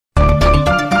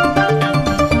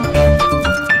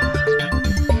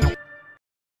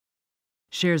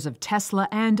Shares of Tesla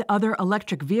and other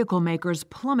electric vehicle makers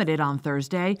plummeted on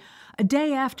Thursday, a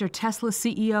day after Tesla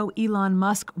CEO Elon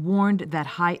Musk warned that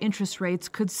high interest rates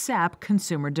could sap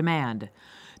consumer demand.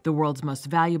 The world's most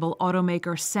valuable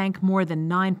automaker sank more than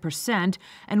 9%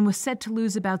 and was set to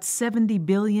lose about $70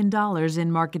 billion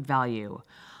in market value.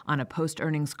 On a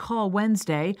post-earnings call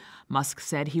Wednesday, Musk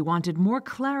said he wanted more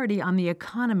clarity on the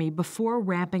economy before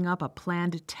ramping up a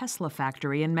planned Tesla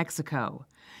factory in Mexico.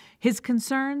 His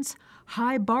concerns?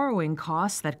 High borrowing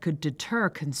costs that could deter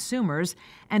consumers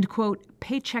and, quote,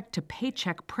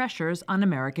 paycheck-to-paycheck pressures on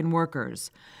American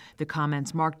workers. The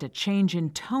comments marked a change in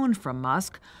tone from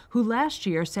Musk, who last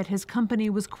year said his company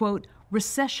was, quote,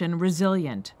 recession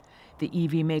resilient. The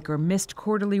EV maker missed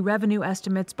quarterly revenue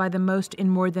estimates by the most in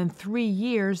more than 3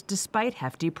 years despite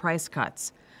hefty price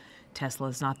cuts. Tesla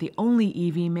is not the only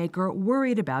EV maker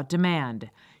worried about demand.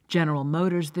 General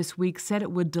Motors this week said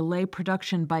it would delay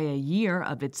production by a year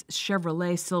of its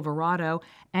Chevrolet Silverado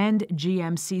and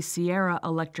GMC Sierra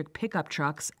electric pickup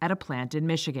trucks at a plant in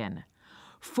Michigan.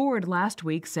 Ford last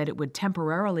week said it would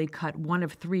temporarily cut 1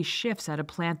 of 3 shifts at a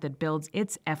plant that builds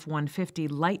its F-150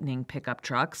 Lightning pickup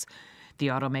trucks. The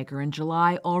automaker in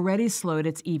July already slowed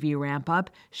its EV ramp-up,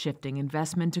 shifting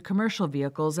investment to commercial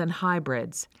vehicles and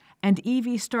hybrids. And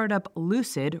EV startup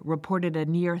Lucid reported a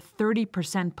near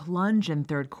 30% plunge in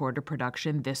third-quarter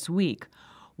production this week,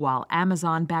 while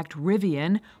Amazon-backed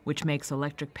Rivian, which makes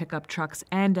electric pickup trucks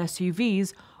and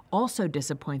SUVs, also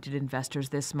disappointed investors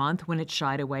this month when it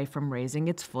shied away from raising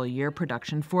its full-year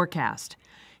production forecast.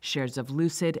 Shares of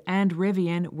Lucid and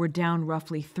Rivian were down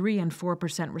roughly 3% and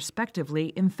 4% respectively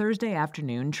in Thursday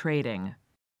afternoon trading.